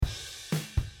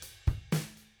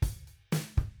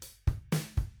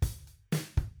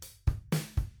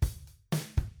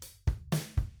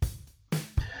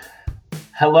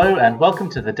Hello and welcome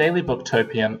to the Daily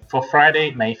Booktopian for Friday,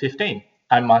 May 15.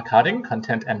 I'm Mark Harding,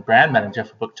 Content and Brand Manager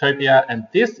for Booktopia, and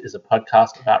this is a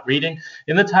podcast about reading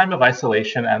in the time of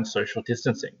isolation and social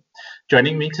distancing.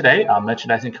 Joining me today are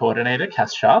Merchandising Coordinator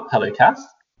Cass Sharp. Hello, Cass.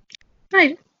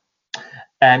 Hi.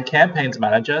 And Campaigns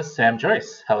Manager Sam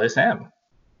Joyce. Hello, Sam.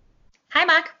 Hi,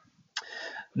 Mark.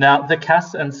 Now, the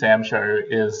Cass and Sam show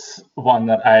is one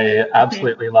that I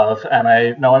absolutely love, and I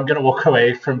know I'm going to walk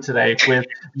away from today with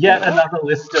yet another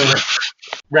list of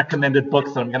recommended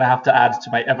books that I'm going to have to add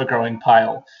to my ever-growing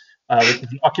pile, which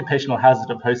is an occupational hazard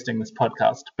of hosting this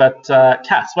podcast. But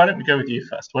Cass, why don't we go with you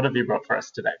first? What have you brought for us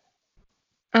today?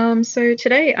 So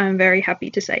today I'm very happy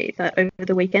to say that over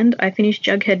the weekend I finished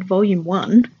Jughead Volume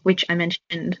 1, which I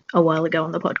mentioned a while ago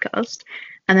on the podcast,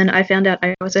 and then I found out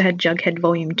I also had Jughead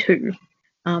Volume 2.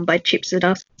 By Chip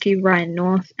Zdarsky, Ryan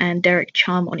North, and Derek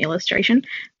Charm on illustration.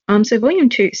 So Volume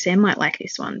 2, Sam might like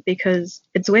this one because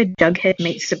it's where Jughead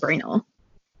meets Sabrina.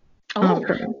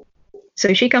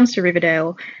 So she comes to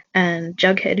Riverdale, and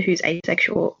Jughead, who's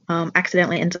asexual,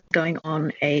 accidentally ends up going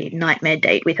on a nightmare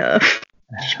date with her,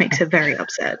 which makes her very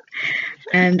upset.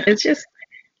 And it's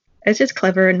just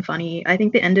clever and funny. I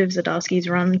think the end of Zdarsky's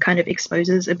run kind of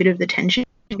exposes a bit of the tension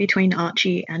between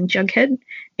Archie and Jughead,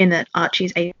 in that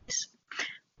Archie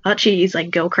is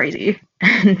like girl crazy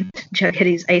and Jughead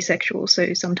is asexual,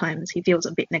 so sometimes he feels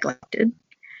a bit neglected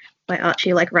by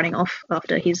Archie, like running off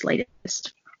after his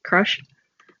latest crush,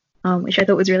 which I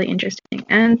thought was really interesting.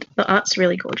 And the art's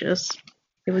really gorgeous.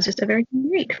 It was just a very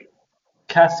good read.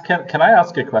 Cass, can I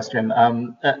ask a question?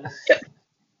 Sure.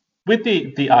 With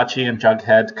the Archie and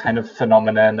Jughead kind of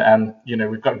phenomenon, and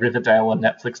we've got Riverdale on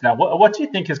Netflix now, what do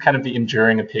you think is kind of the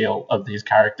enduring appeal of these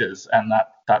characters and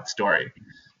that story?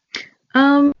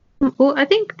 Well, I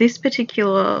think this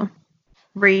particular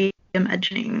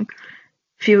reimagining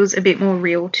feels a bit more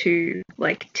real to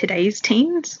like today's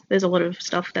teens. There's a lot of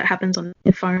stuff that happens on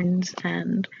their phones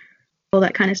and all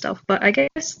that kind of stuff. But I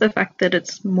guess the fact that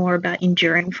it's more about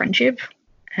enduring friendship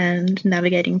and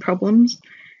navigating problems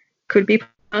could be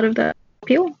part of that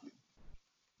appeal.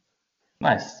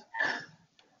 Nice.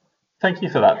 Thank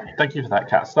you for that,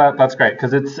 Cass. That's great,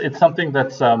 because it's something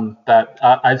that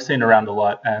I've seen around a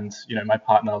lot, and my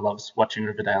partner loves watching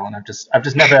Riverdale, and I've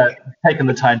just never taken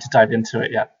the time to dive into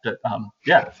it yet. But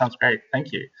yeah, it sounds great.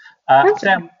 Thank you,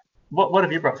 Sam. What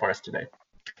have you brought for us today?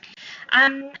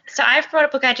 So I've brought a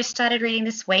book I just started reading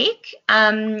this week.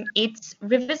 It's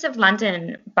Rivers of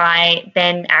London by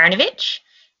Ben Aaronovitch.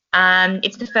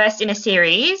 It's the first in a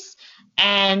series,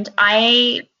 and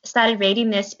I started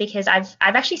reading this because I've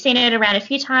actually seen it around a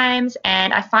few times,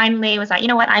 and I finally was like, you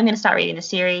know what, I'm going to start reading the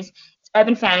series. It's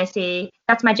urban fantasy.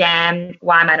 That's my jam.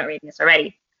 Why am I not reading this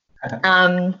already?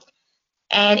 And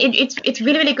it's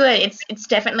really, really good. It's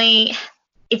definitely,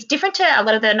 it's different to a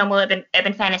lot of the normal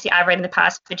urban fantasy I've read in the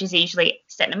past, which is usually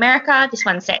set in America. This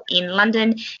one's set in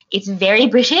London. It's very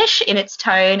British in its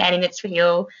tone and in its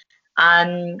feel.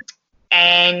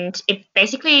 And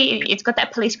it's got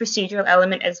that police procedural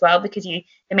element as well, because the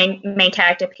main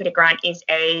character, Peter Grant, is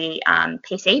a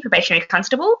PC, probationary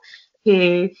constable,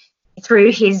 who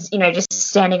through his just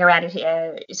standing around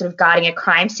sort of guarding a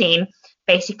crime scene,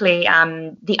 basically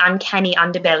the uncanny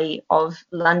underbelly of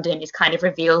London is kind of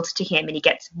revealed to him, and he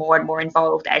gets more and more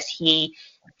involved as he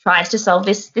tries to solve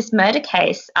this murder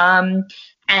case. I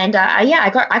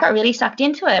got really sucked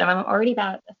into it. I'm already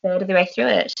about a third of the way through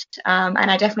it,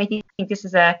 and I definitely think this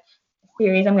is a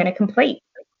series I'm going to complete.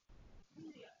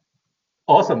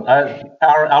 Awesome.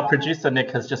 Our producer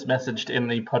Nick has just messaged in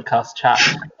the podcast chat,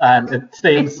 and it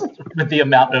seems with the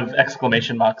amount of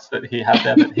exclamation marks that he had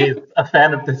there that he's a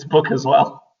fan of this book as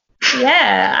well.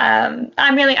 Yeah,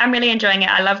 I'm really enjoying it.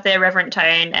 I love the irreverent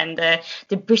tone and the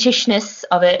Britishness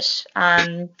of it.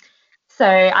 So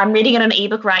I'm reading it on an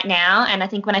ebook right now, and I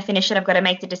think when I finish it, I've got to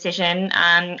make the decision.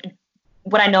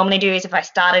 What I normally do is if I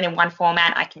start it in one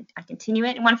format, I continue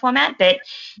it in one format. But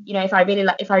if I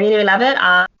really love it,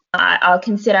 I'll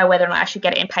consider whether or not I should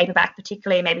get it in paperback,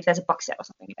 particularly maybe if there's a box set or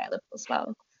something available as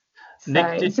well.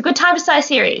 Nick, it's a good time to start a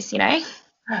series,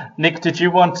 Nick, did you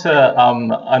want to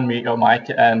unmute your mic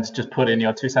and just put in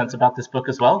your 2 cents about this book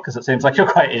as well? Because it seems like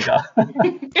you're quite eager.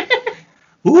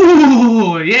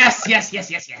 Ooh,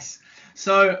 yes.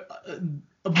 So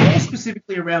more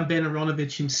specifically around Ben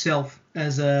Aaronovitch himself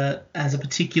as a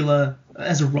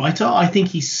writer, I think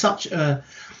he's such a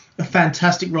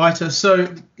fantastic writer. So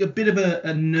a bit of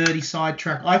a nerdy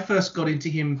sidetrack. I first got into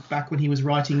him back when he was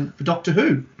writing for Doctor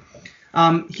Who.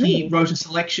 He wrote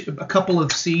a couple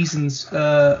of seasons,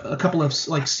 a couple of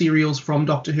like serials from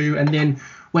Doctor Who, and then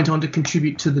went on to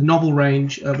contribute to the novel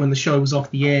range when the show was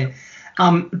off the air.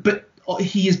 But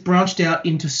he has branched out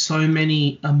into so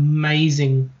many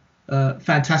amazing,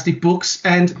 fantastic books,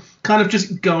 and kind of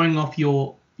just going off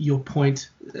your point,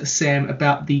 Sam,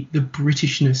 about the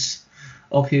Britishness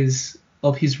of his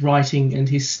writing and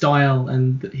his style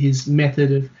and his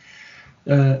method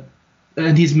of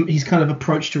and his kind of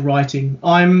approach to writing.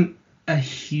 I'm a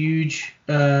huge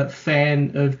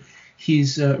fan of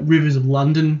his Rivers of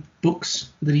London books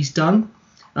that he's done.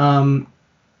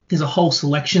 There's a whole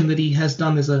selection that he has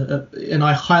done. And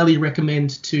I highly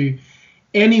recommend to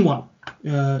anyone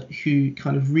who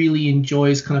kind of really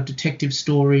enjoys kind of detective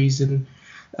stories and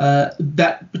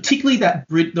that particularly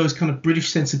those kind of British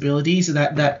sensibilities,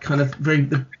 that kind of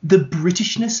the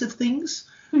Britishness of things.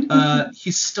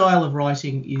 His style of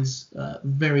writing is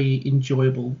very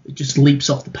enjoyable. It just leaps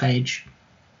off the page.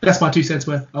 That's my 2 cents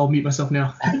worth. I'll mute myself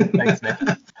now. Thanks, Nick.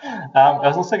 I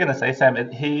was also going to say, Sam,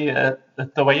 the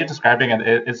way you're describing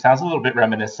it sounds a little bit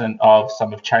reminiscent of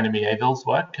some of China Miéville's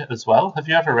work as well. Have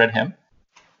you ever read him?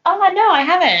 Oh, no, I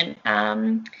haven't.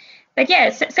 But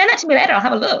yeah, send that to me later. I'll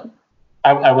have a look.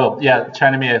 I will. Yeah,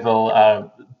 China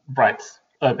Miéville writes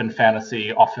urban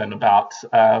fantasy often about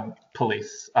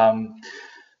police.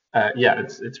 Yeah,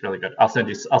 it's really good. I'll send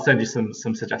you some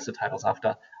suggested titles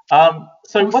after.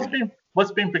 So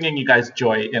what's been bringing you guys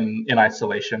joy in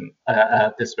isolation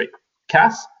this week?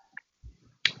 Cass?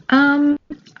 I'm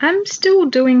still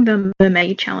doing the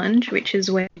mermaid challenge, which is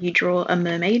where you draw a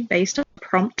mermaid based on a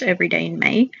prompt every day in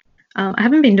May. I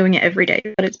haven't been doing it every day,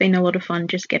 but it's been a lot of fun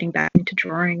just getting back into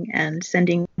drawing and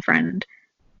sending a friend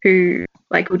who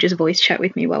will just voice chat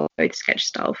with me while I both sketch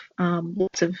stuff.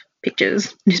 Lots of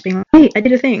pictures, just being like, hey, I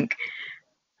did a thing.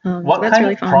 That's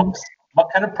really fun. What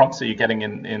kind of prompts are you getting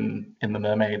in the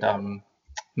mermaid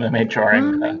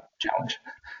drawing challenge?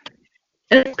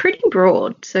 It's pretty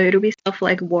broad, so it'll be stuff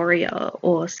like warrior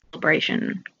or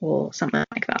celebration or something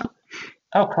like that.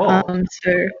 Oh, cool.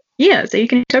 So you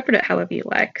can interpret it however you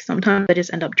like. Sometimes I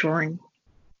just end up drawing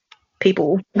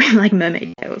people with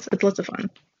mermaid tails. It's lots of fun.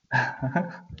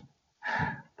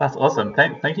 That's awesome.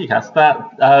 Thank you, Cass.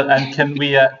 And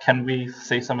can we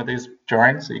see some of these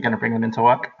drawings? Are you going to bring them into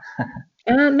work?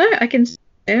 No, I can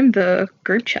send the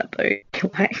group chat though.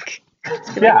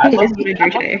 Yeah, I'd love to see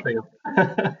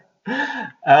it.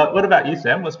 What about you,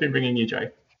 Sam? What's been bringing you joy?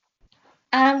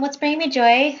 What's bringing me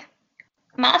joy?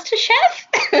 MasterChef.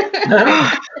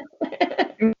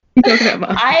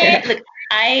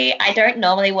 I don't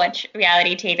normally watch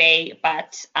reality TV,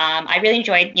 but I really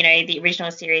enjoyed, the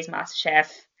original series MasterChef.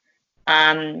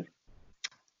 And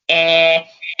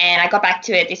I got back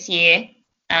to it this year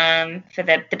for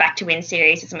the Back to Win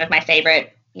series with some of my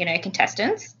favorite,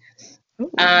 contestants.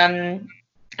 I'm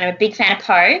a big fan of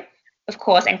Poe, of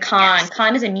course, and Khan. Yes.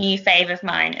 Khan is a new fave of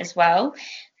mine as well.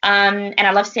 And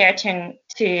I love Sarah Chung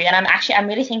too. And I'm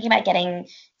really thinking about getting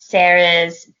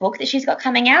Sarah's book that she's got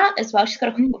coming out as well. She's got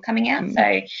a book coming out, so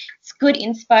it's good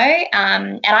inspo.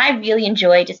 And I really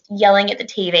enjoy just yelling at the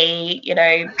TV,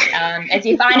 as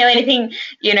if I know anything,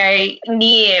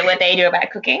 near what they do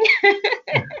about cooking.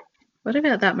 What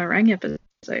about that meringue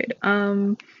episode?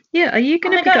 Yeah, are you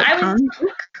gonna pick up Khan's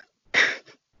book?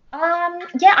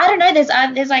 Yeah, I don't know.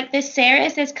 There's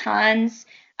Sarah's, there's Khan's.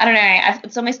 I don't know.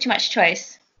 It's almost too much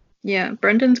choice. Yeah,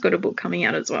 Brendan's got a book coming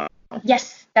out as well.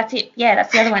 Yes, that's it. Yeah,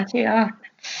 that's the other one too. Oh.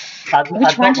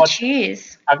 Which one to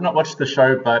choose? I've not watched the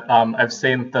show, but I've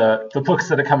seen the books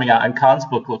that are coming out, and Khan's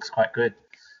book looks quite good.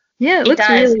 Yeah, it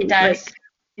does.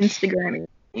 Instagram.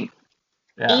 Yeah.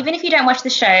 Even if you don't watch the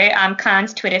show,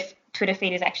 Khan's Twitter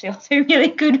feed is actually also really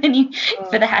good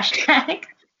for the hashtag.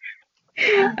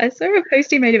 I saw a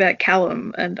post he made about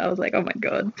Callum, and I was like, oh my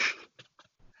god.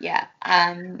 Yeah,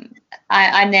 I'm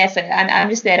there, so I'm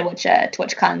just there to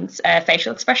watch Khan's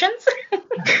facial expressions.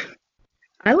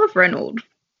 I love Reynold.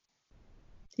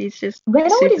 He's just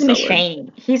Reynold is a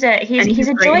machine. He's a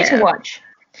joy to watch.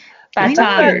 But he's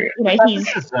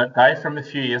the dessert guy from a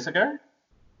few years ago.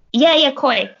 Yeah,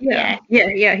 Koi. Yeah,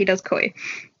 he does Koi.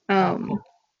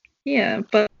 Yeah,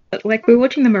 but we're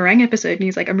watching the meringue episode, and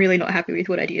he's like, I'm really not happy with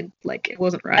what I did. It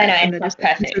wasn't right. I know, and it's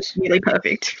perfect. It's really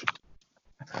perfect.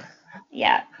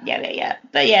 Yeah.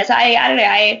 But yes, I don't know.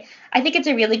 I think it's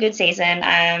a really good season.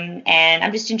 And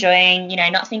I'm just enjoying,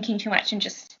 not thinking too much and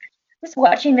just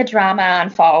watching the drama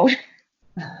unfold.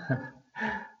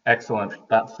 Excellent.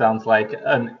 That sounds like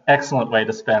an excellent way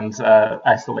to spend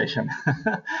isolation.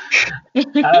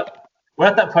 We're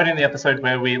at that point in the episode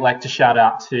where we like to shout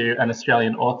out to an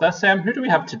Australian author. Sam, who do we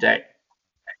have today?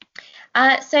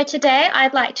 So today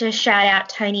I'd like to shout out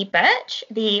Tony Birch,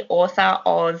 the author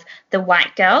of The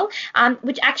White Girl,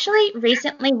 which actually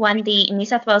recently won the New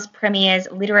South Wales Premier's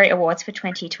Literary Awards for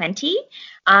 2020.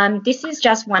 This is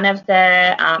just one of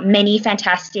the many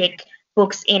fantastic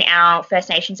books in our First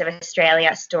Nations of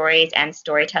Australia Stories and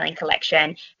Storytelling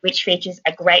collection, which features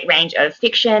a great range of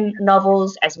fiction,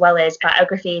 novels, as well as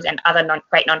biographies and other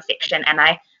great non-fiction, and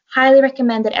I highly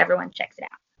recommend that everyone checks it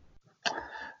out.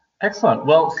 Excellent.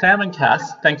 Well, Sam and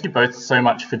Cass, thank you both so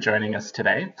much for joining us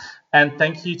today. And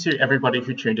thank you to everybody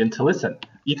who tuned in to listen.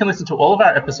 You can listen to all of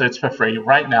our episodes for free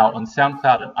right now on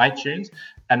SoundCloud and iTunes.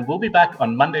 And we'll be back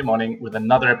on Monday morning with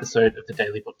another episode of the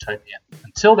Daily Booktopia.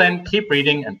 Until then, keep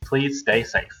reading and please stay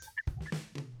safe.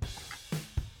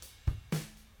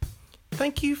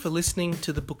 Thank you for listening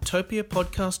to the Booktopia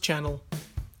podcast channel.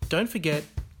 Don't forget,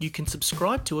 you can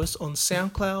subscribe to us on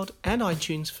SoundCloud and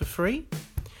iTunes for free,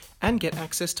 and get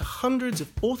access to hundreds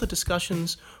of author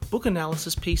discussions, book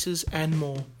analysis pieces, and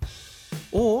more.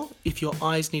 Or, if your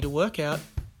eyes need a workout,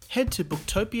 head to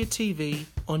Booktopia TV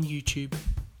on YouTube.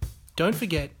 Don't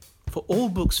forget, for all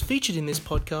books featured in this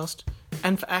podcast,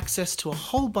 and for access to a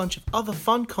whole bunch of other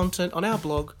fun content on our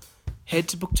blog, head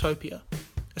to Booktopia,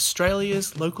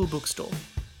 Australia's local bookstore,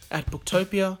 at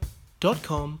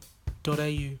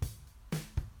booktopia.com.au.